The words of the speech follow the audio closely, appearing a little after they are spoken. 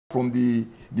from the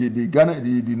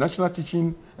National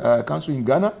Teaching Council in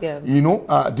Ghana,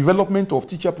 development of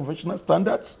teacher professional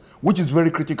standards, which is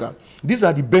very critical. These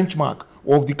are the benchmark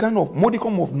of the kind of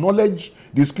modicum of knowledge,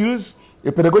 the skills,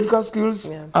 the pedagogical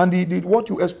skills, and what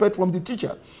you expect from the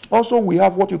teacher. Also, we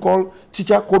have what you call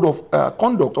teacher code of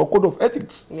conduct or code of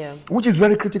ethics, which is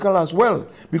very critical as well,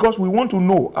 because we want to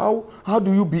know how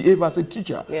do you behave as a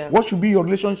teacher? What should be your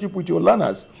relationship with your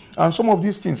learners? And some of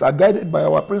these things are guided by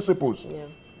our principles.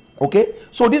 Okay?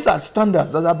 So these are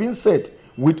standards that are being set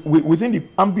within the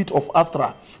ambit of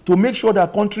AFTRA to make sure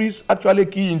that countries actually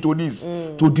key into this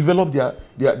to develop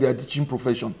their teaching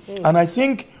profession. And I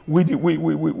think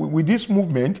with this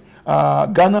movement,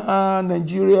 Ghana,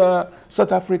 Nigeria,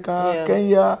 South Africa,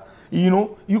 Kenya,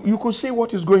 you could see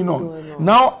what is going on.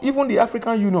 Now, even the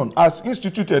African Union has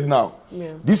instituted now,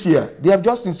 this year, they have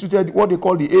just instituted what they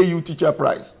call the AU Teacher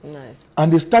Prize. Nice.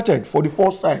 And they started for the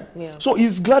first time. So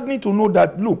it's gladdening to know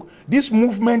that, look, this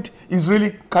movement is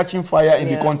really catching fire in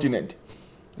the continent.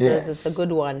 Yes, it's a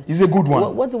good one. It's a good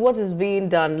one. What is being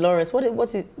done, Lawrence? What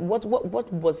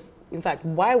was, in fact,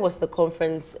 why was the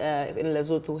conference in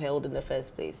Lesotho held in the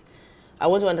first place? I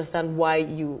want to understand why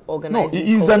you organized. No, it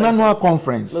is an annual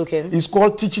conference. Okay. It's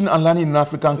called Teaching and Learning in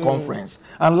African Conference.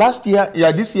 And last year,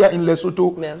 this year in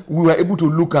Lesotho, we were able to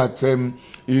look at,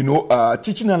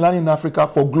 teaching and learning in Africa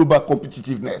for global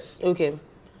competitiveness. Okay.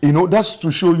 That's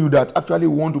to show you that actually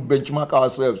we want to benchmark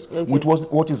ourselves with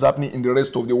what is happening in the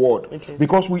rest of the world. Okay.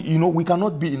 Because we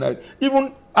cannot be in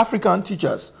even African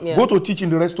teachers go to teach in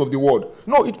the rest of the world.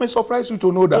 No, it may surprise you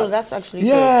to know that. No, that's actually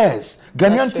true.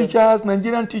 Ghanaian teachers,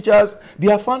 Nigerian teachers, they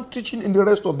are found teaching in the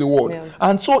rest of the world.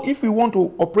 And so if we want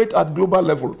to operate at global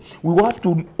level, we will have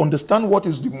to understand what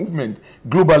is the movement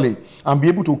globally and be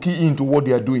able to key into what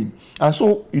they are doing. And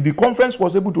so the conference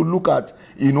was able to look at,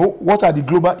 what are the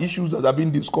global issues that are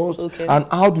being discussed and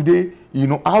how do they,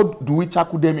 how do we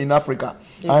tackle them in Africa?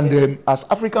 And as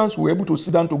Africans, we were able to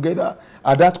sit down together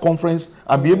at that conference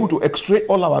and be able to extract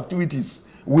all our activities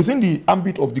within the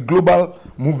ambit of the global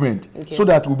movement so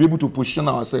that we'll be able to position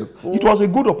ourselves. It was a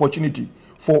good opportunity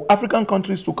for African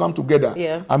countries to come together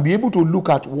and be able to look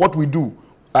at what we do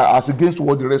as against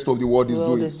what the rest of the world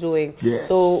is doing. Yes.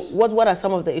 So what are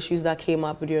some of the issues that came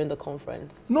up during the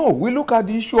conference? No, we look at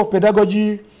the issue of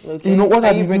pedagogy. Okay.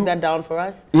 Can you break that down for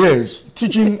us? Yes,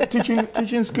 teaching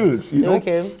skills,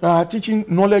 teaching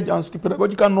knowledge and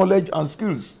pedagogical knowledge and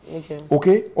skills,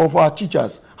 of our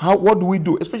teachers. What do we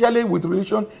do, especially in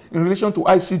relation to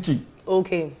ICT?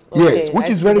 Yes, which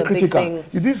is very critical.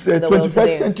 It is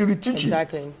 21st century teaching.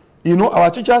 Exactly. Our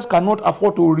teachers cannot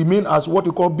afford to remain as what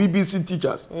we call BBC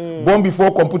teachers, born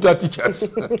before computer teachers.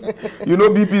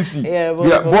 BBC.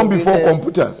 They are born before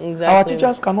computers. Exactly. Our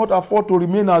teachers cannot afford to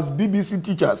remain as BBC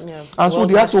teachers. And so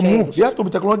they have to move. They have to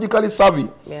be technologically savvy.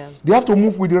 They have to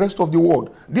move with the rest of the world.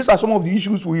 These are some of the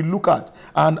issues we look at,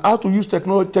 and how to use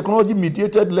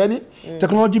technology-mediated learning,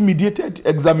 technology-mediated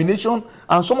examination,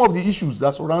 and some of the issues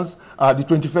that surrounds the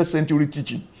 21st century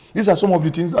teaching. These are some of the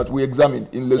things that we examined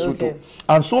in Lesotho.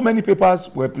 And so many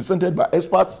papers were presented by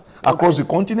experts across the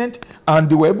continent, and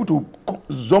they were able to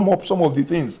sum up some of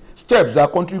the steps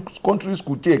that countries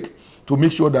could take to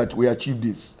make sure that we achieve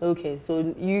this. Okay,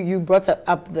 so you brought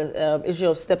up the issue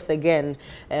of steps again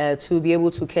to be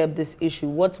able to curb this issue.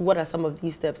 What are some of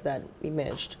these steps that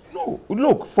emerged? No,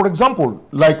 look, for example,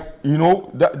 like,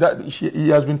 he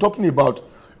has been talking about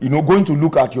going to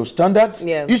look at your standards.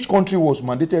 Each country was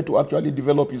mandated to actually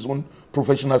develop its own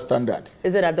professional standard.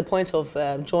 Is it at the point of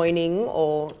joining,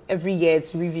 or every year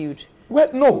it's reviewed? Well,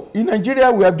 no. In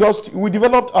Nigeria, we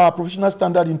developed our professional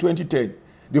standard in 2010.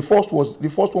 The first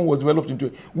one was developed in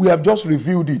 2010. We have just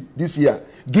reviewed it this year,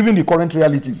 given the current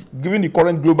realities, given the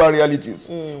current global realities.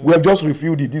 We have just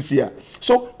reviewed it this year.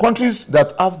 So countries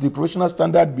that have the professional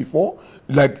standard before,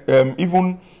 like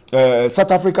even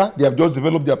South Africa, they have just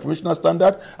developed their professional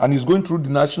standard, and it's going through the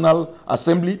National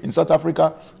Assembly in South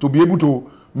Africa to be able to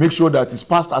make sure that it's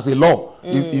passed as a law.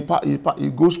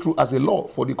 It goes through as a law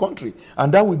for the country,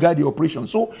 and that will guide the operation.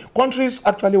 So countries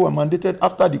actually were mandated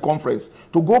after the conference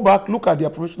to go back, look at their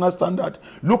professional standard,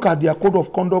 look at their code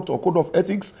of conduct or code of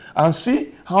ethics, and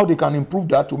see how they can improve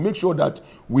that to make sure that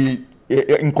we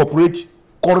incorporate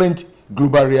current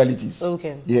global realities.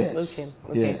 Yes.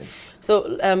 Yes.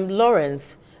 So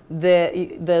Lawrence,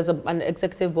 there's an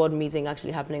executive board meeting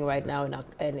actually happening right now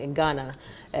in Ghana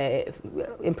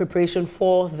in preparation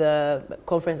for the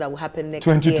conference that will happen next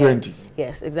 2020. Year.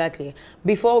 Yes, exactly.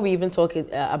 Before we even talk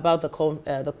about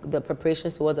the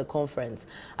preparations toward the conference,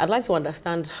 I'd like to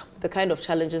understand the kind of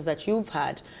challenges that you've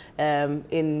had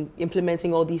in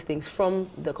implementing all these things from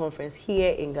the conference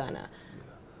here in Ghana.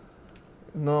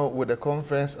 No, with the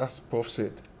conference, as Prof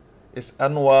said, its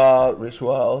annual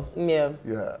rituals. Yeah.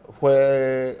 Yeah,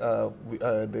 where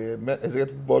the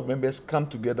executive board members come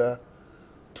together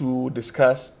to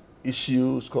discuss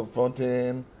issues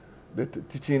confronting the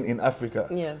teaching in Africa.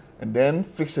 Yeah. And then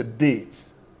fix a date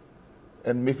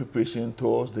and make preparation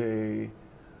towards the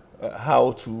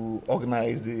how to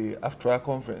organize the AFTRA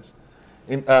conference.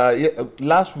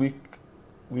 Last week,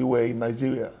 we were in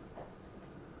Nigeria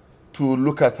to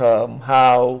look at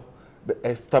how the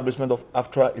establishment of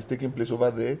AFTRA is taking place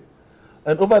over there.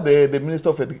 And over there, the Minister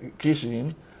of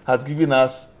Education has given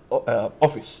us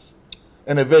office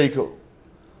and a vehicle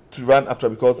to run AFTRA,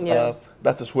 because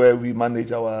that is where we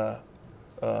manage our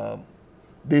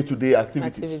day-to-day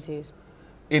activities.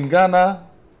 In Ghana,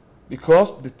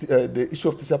 because the issue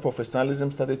of teacher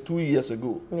professionalism started 2 years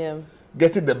ago,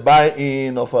 getting the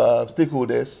buy-in of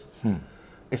stakeholders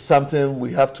is something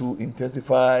we have to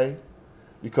intensify,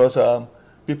 because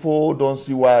people don't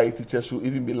see why teachers should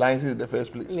even be licensed in the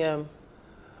first place.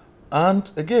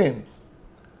 And again,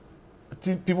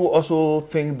 people also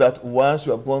think that once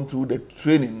you have gone through the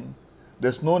training,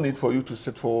 there's no need for you to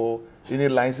sit for any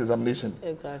license examination.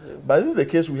 Exactly. But this is the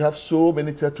case. We have so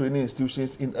many teacher training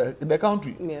institutions in the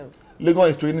country. Legon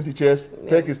is training teachers,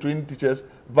 Tech is training teachers,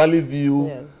 Valley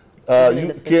View,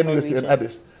 KNUS and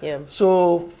others.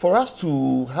 So for us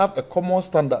to have a common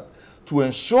standard to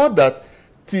ensure that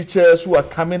teachers who are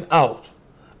coming out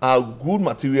are good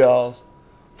materials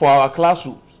for our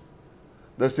classrooms,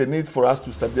 there's a need for us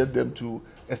to subject them to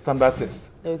a standard test.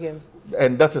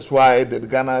 And that is why the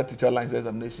Ghana Teacher License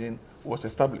Examination was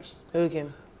established.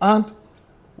 And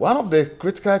one of the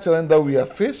critical challenges that we are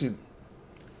facing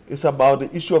is about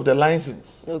the issue of the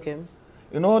license.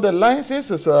 You know, the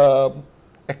license is a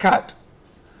card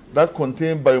that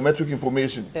contains biometric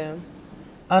information.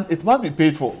 And it must be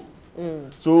paid for.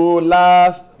 So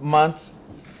last month,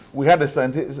 we had a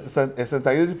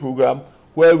sensitization program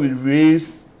where we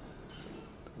raised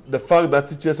the fact that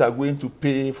teachers are going to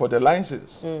pay for the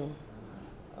license.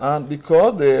 And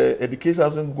because the education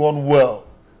hasn't gone well,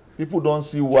 people don't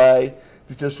see why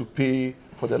teachers should pay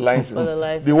for the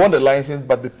license. They want the license,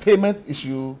 but the payment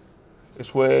issue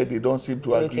is where they don't seem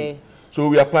to agree. So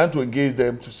we are planning to engage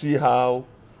them to see how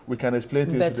we can explain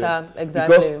things to them.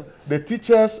 Because the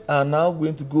teachers are now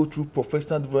going to go through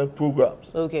professional development programs.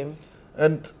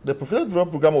 And the professional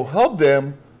development program will help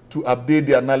them to update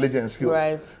their knowledge and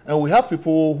skills. And we have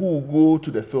people who will go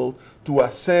to the field to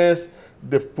assess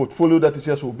the portfolio that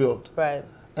teachers will build.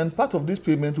 And part of this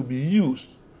payment will be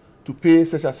used to pay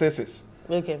such assessors.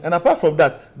 And apart from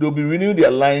that, they'll be renewing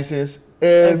their license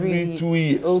every 2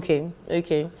 years.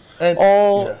 And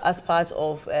all as part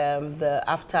of the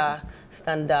AFTR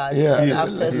standards.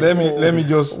 Let me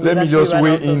just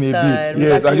weigh in a bit.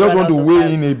 Yes, I just want to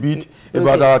weigh in a bit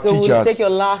about our teachers. We'll take your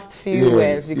last few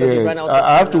words because you ran out of time.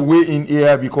 I have to weigh in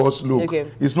here because look,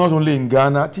 it's not only in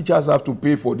Ghana. Teachers have to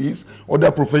pay for this.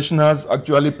 Other professionals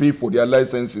actually pay for their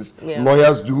licenses.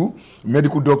 Lawyers do,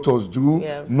 medical doctors do,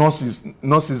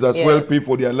 nurses as well pay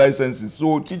for their licenses.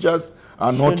 So teachers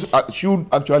are should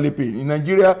actually pay. In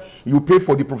Nigeria, you pay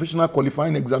for the professional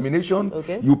qualifying examination.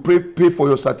 You pay for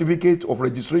your certificate of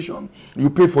registration. You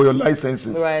pay for your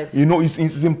licenses. You know, it's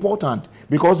important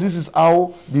because this is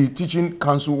how the teaching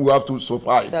council will have to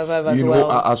survive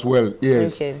as well.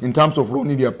 In terms of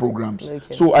running their programs.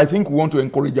 So I think we want to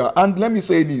encourage her. And let me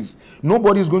say this: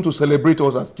 nobody is going to celebrate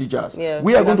us as teachers.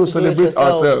 We are going to celebrate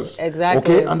ourselves.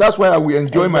 And that's why I will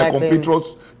enjoy my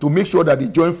compatriots to make sure that they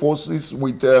join forces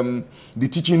with the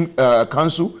teaching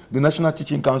council, the National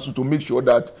Teaching Council, to make sure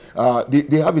that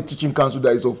they have a teaching council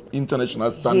that is of international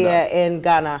standard. Here in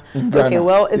Ghana. Okay,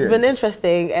 well, it's been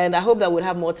interesting, and I hope that we'll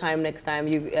have more time next time.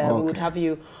 We would have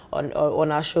you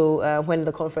on our show when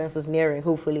the conference is nearing,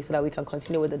 hopefully, so that we can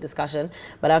continue with the discussion.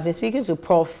 But I've been speaking to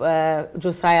Prof.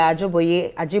 Josiah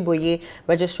Ajiboye,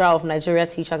 Registrar of Nigeria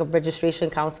Teacher Registration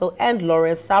Council, and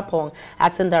Lawrence Sapong,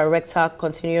 Acting Director,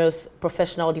 Continuous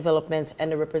Professional Development,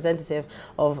 and a representative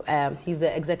of, he's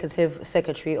the Executive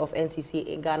Secretary of NTC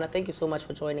in Ghana. Thank you so much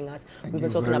for joining us. We've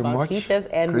been talking about teachers,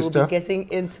 and Krista, we'll be getting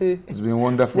into... It's been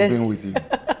wonderful being with you.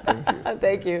 Thank you.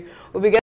 Thank you. We'll be